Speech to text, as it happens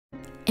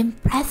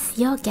Impress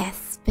your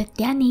guests with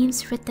their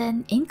names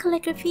written in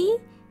calligraphy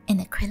in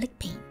acrylic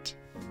paint.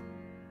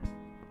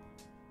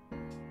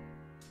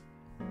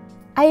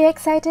 Are you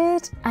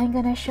excited? I'm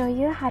gonna show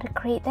you how to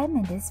create them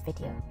in this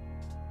video.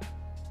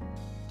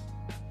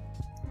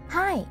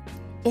 Hi!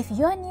 If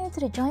you're new to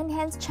the Join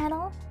Hands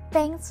channel,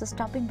 thanks for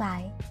stopping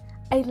by.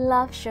 I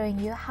love showing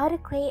you how to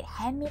create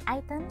handmade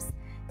items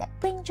that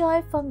bring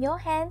joy from your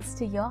hands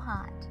to your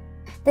heart.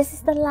 This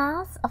is the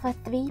last of a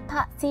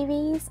 3-part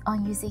series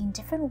on using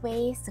different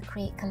ways to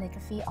create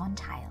calligraphy on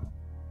tile.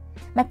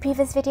 My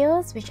previous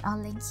videos, which I'll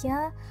link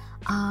here,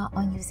 are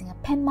on using a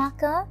pen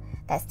marker,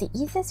 that's the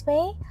easiest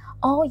way,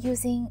 or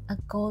using a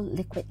gold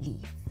liquid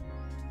leaf.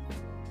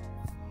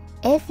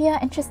 If you're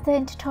interested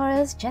in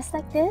tutorials just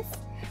like this,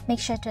 make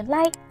sure to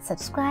like,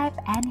 subscribe,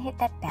 and hit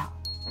that bell.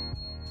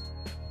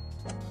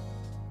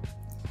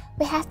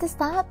 We have to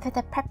start with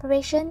the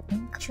preparation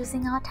in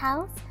choosing our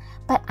tiles,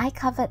 but I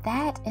covered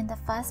that in the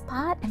first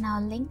part and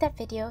I'll link that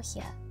video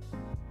here.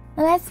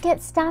 Now let's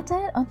get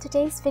started on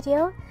today's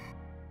video.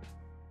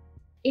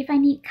 If I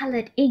need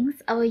colored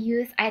inks, I will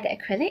use either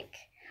acrylic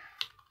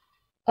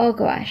or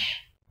gouache.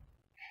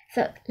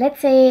 So let's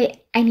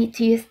say I need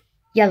to use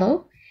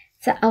yellow,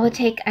 so I will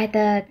take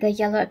either the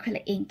yellow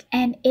acrylic ink,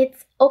 and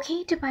it's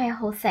okay to buy a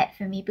whole set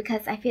for me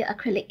because I feel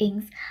acrylic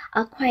inks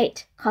are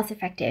quite cost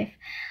effective.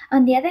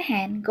 On the other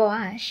hand,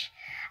 gouache,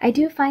 I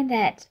do find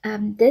that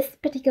this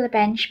particular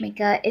bench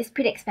maker is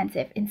pretty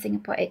expensive in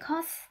Singapore. It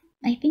costs,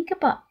 I think,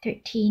 about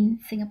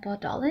 13 Singapore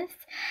dollars.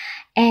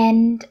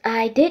 And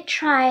I did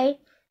try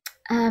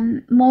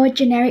more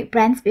generic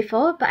brands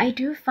before, but I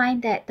do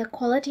find that the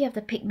quality of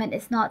the pigment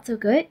is not so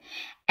good,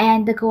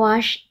 and the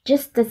gouache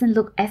just doesn't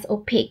look as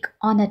opaque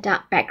on a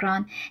dark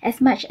background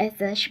as much as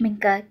the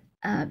schminker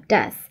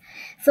does.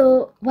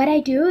 So what I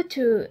do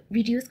to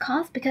reduce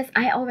cost, because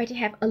I already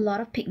have a lot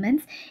of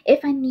pigments,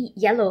 if I need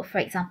yellow, for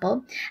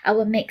example, I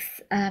will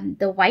mix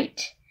the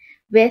white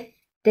with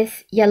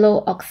this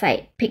yellow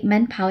oxide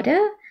pigment powder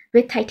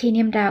with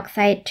titanium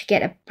dioxide to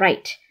get a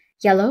bright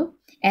yellow,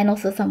 and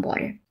also some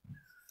water.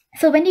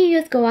 So when do you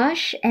use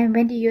gouache and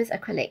when do you use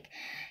acrylic?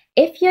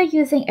 If you're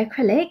using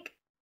acrylic,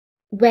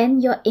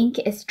 when your ink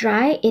is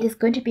dry, it is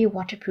going to be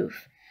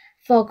waterproof.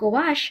 For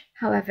gouache,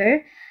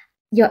 however,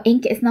 your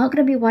ink is not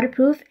going to be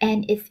waterproof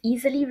and it's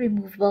easily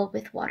removable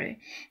with water.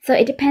 So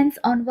it depends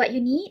on what you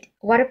need.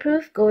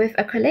 Waterproof, go with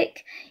acrylic.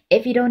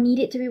 If you don't need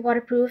it to be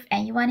waterproof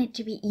and you want it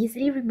to be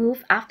easily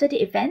removed after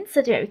the event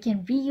so that you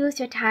can reuse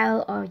your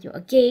tile or your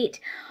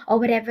agate or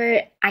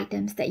whatever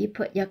items that you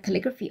put your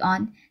calligraphy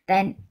on,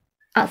 then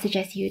I'll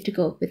suggest you to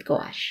go with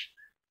gouache.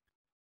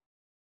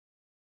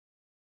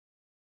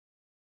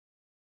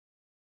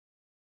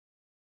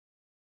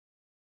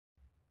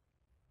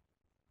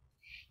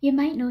 You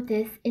might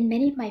notice in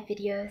many of my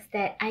videos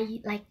that I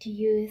like to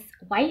use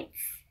whites,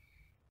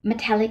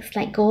 metallics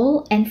like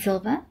gold and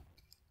silver.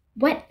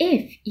 What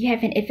if you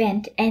have an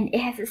event and it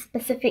has a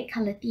specific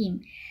color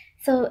theme?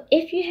 So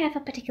if you have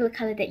a particular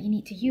color that you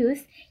need to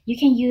use, you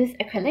can use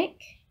acrylic.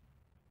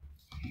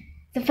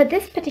 So for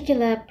this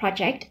particular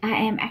project, I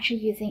am actually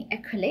using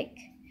acrylic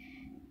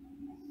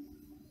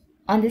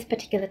on this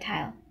particular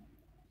tile.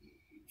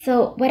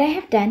 So what I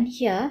have done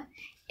here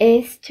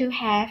is to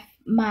have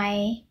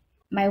my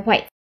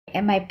white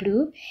and my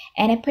blue,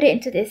 and I put it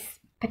into this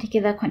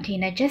particular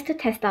container just to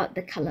test out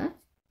the color,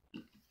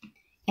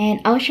 and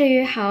I'll show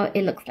you how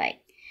it looks like.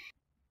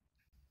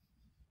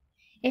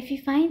 If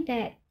you find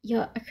that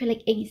your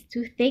acrylic ink is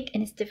too thick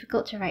and it's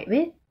difficult to write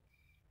with,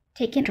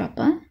 take a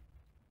dropper,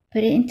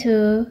 put it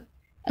into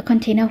a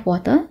container of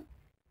water,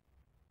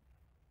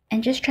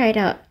 and just try it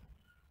out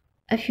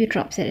a few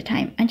drops at a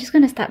time. I'm just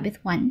going to start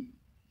with one.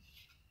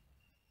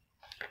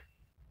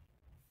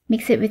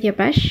 Mix it with your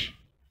brush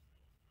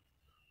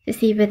to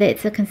see whether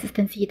it's a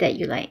consistency that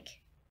you like.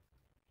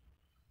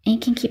 And you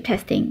can keep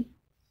testing.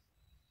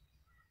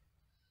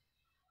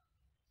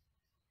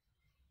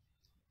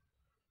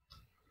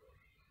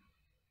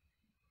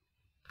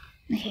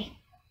 Okay,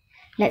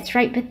 let's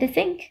write with this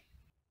ink.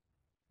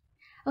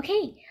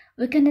 Okay,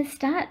 we're gonna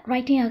start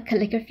writing our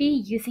calligraphy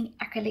using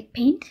acrylic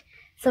paint.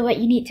 So what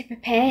you need to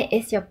prepare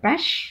is your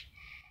brush,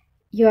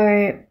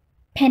 your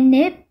pen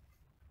nib,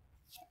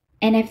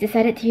 and I've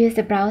decided to use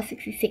the Brow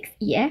 66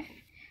 EF,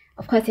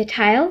 of course your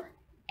tile,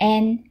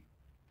 and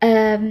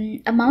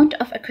amount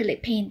of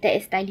acrylic paint that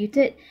is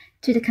diluted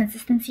to the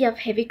consistency of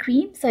heavy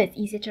cream so it's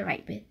easier to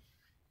write with.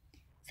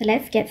 So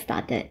let's get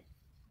started.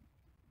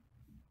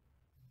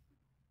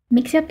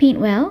 Mix your paint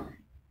well.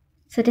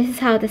 So this is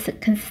how the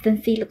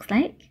consistency looks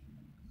like.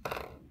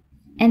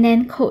 And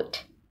then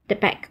coat the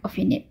back of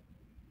your nib.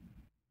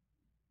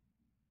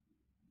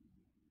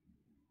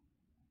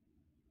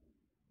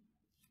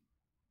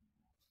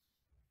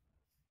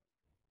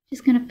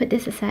 Just gonna put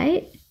this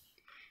aside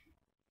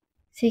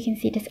so you can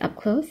see this up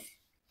close.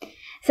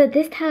 So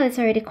this tile is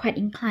already quite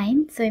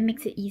inclined, so it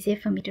makes it easier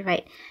for me to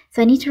write.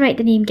 So I need to write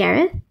the name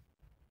Gareth.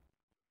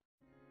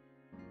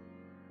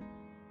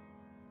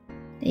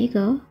 There you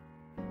go.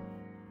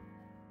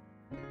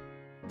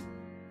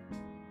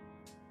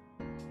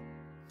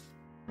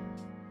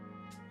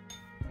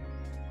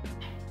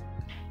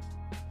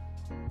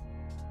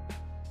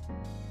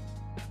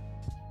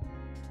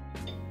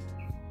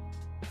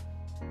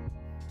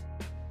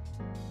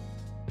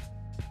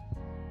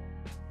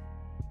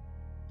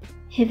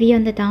 Heavy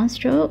on the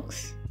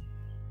downstrokes,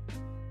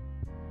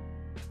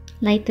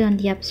 lighter on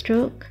the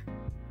upstroke.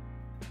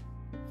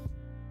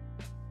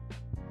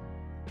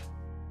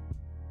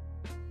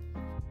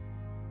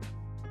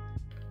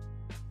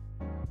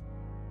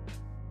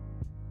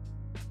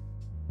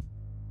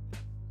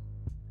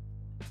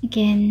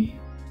 Again,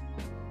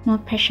 more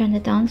pressure on the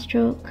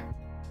downstroke.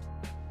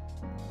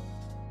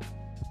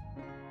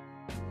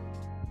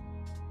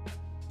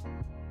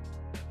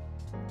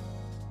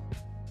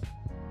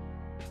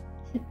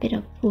 A bit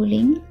of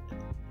pulling.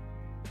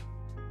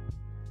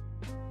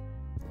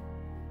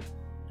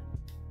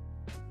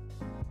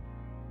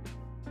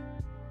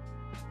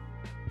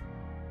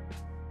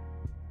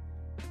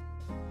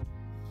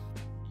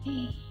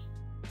 Okay.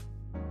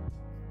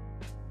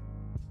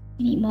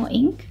 You need more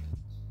ink.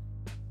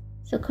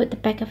 So coat the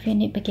back of your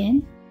nib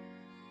again.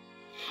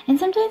 And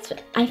sometimes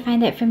I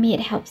find that for me it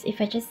helps if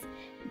I just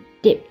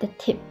dip the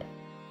tip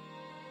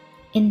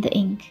in the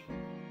ink.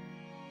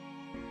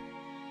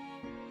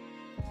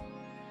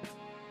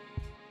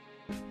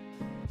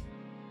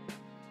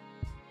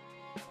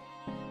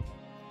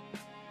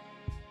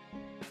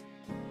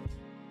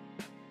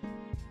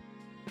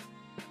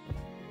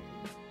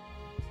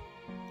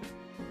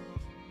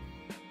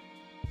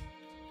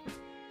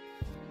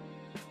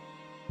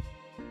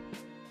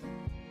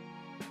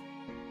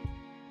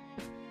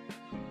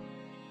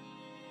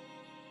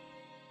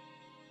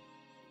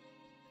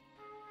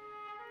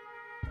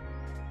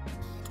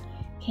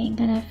 Okay, I'm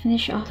gonna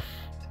finish off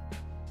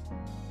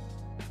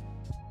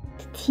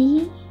the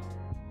T.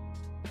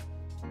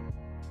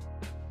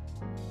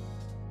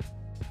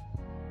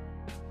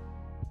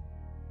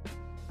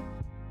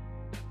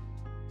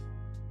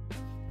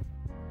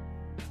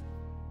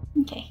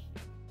 Okay,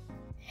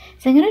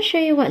 so I'm gonna show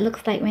you what it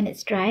looks like when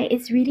it's dry.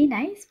 It's really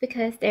nice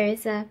because there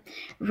is a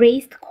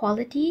raised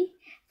quality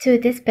to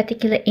this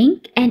particular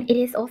ink, and it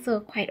is also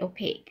quite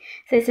opaque.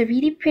 So it's a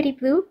really pretty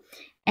blue.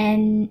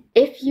 And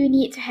if you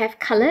need to have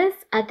colors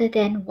other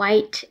than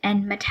white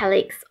and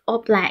metallics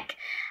or black,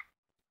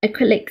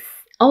 acrylics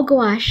or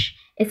gouache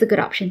is a good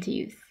option to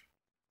use.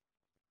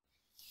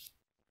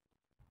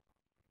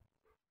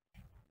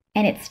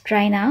 And it's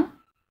dry now.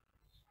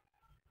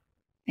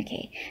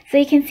 Okay, so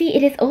you can see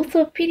it is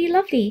also pretty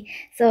lovely.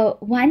 So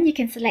one, you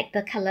can select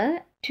the color.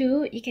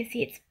 Two, you can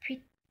see it's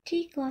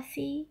pretty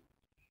glossy.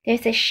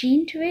 There's a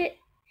sheen to it.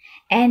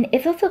 And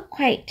it's also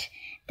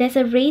there's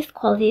a raised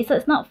quality, so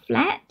it's not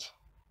flat.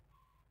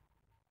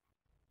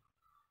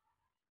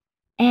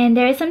 And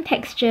there is some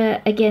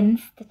texture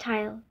against the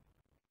tile.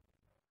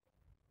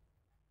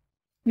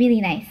 Really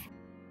nice.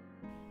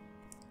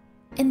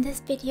 In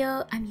this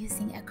video, I'm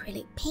using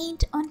acrylic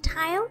paint on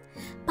tile,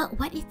 but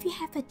what if you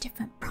have a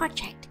different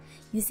project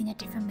using a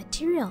different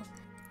material?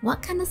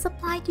 What kind of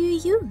supply do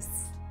you use?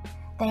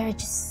 There are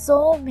just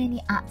so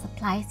many art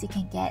supplies you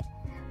can get,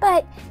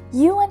 but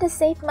you want to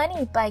save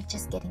money by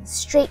just getting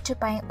straight to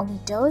buying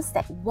only those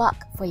that work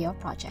for your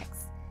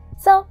projects.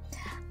 So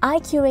I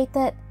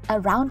curated a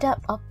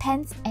roundup of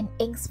pens and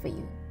inks for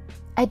you.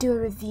 I do a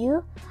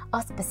review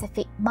of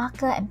specific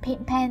marker and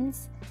paint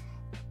pens,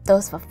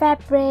 those for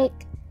fabric,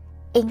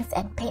 inks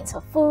and paints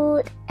for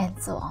food,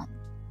 and so on.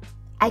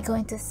 I go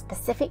into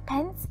specific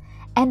pens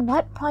and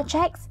what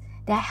projects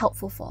they are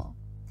helpful for.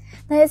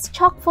 Now it's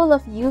chock full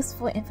of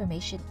useful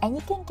information, and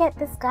you can get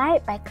this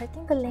guide by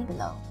clicking the link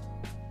below.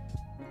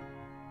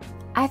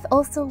 I've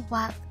also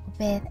worked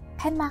with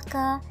pen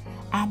marker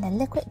and the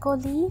liquid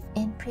gold leaf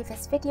in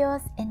previous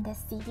videos in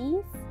this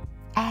series.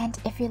 And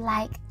if you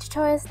like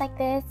tutorials like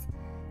this,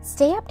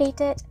 stay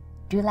updated,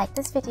 do like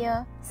this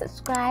video,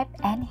 subscribe,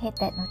 and hit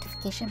that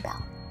notification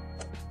bell.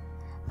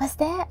 Was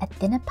there a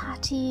dinner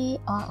party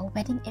or a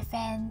wedding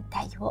event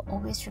that you will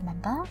always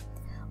remember?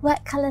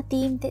 What color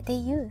theme did they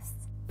use?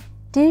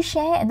 Do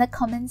share in the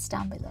comments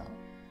down below.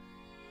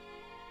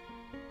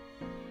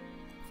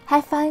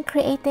 Have fun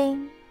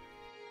creating!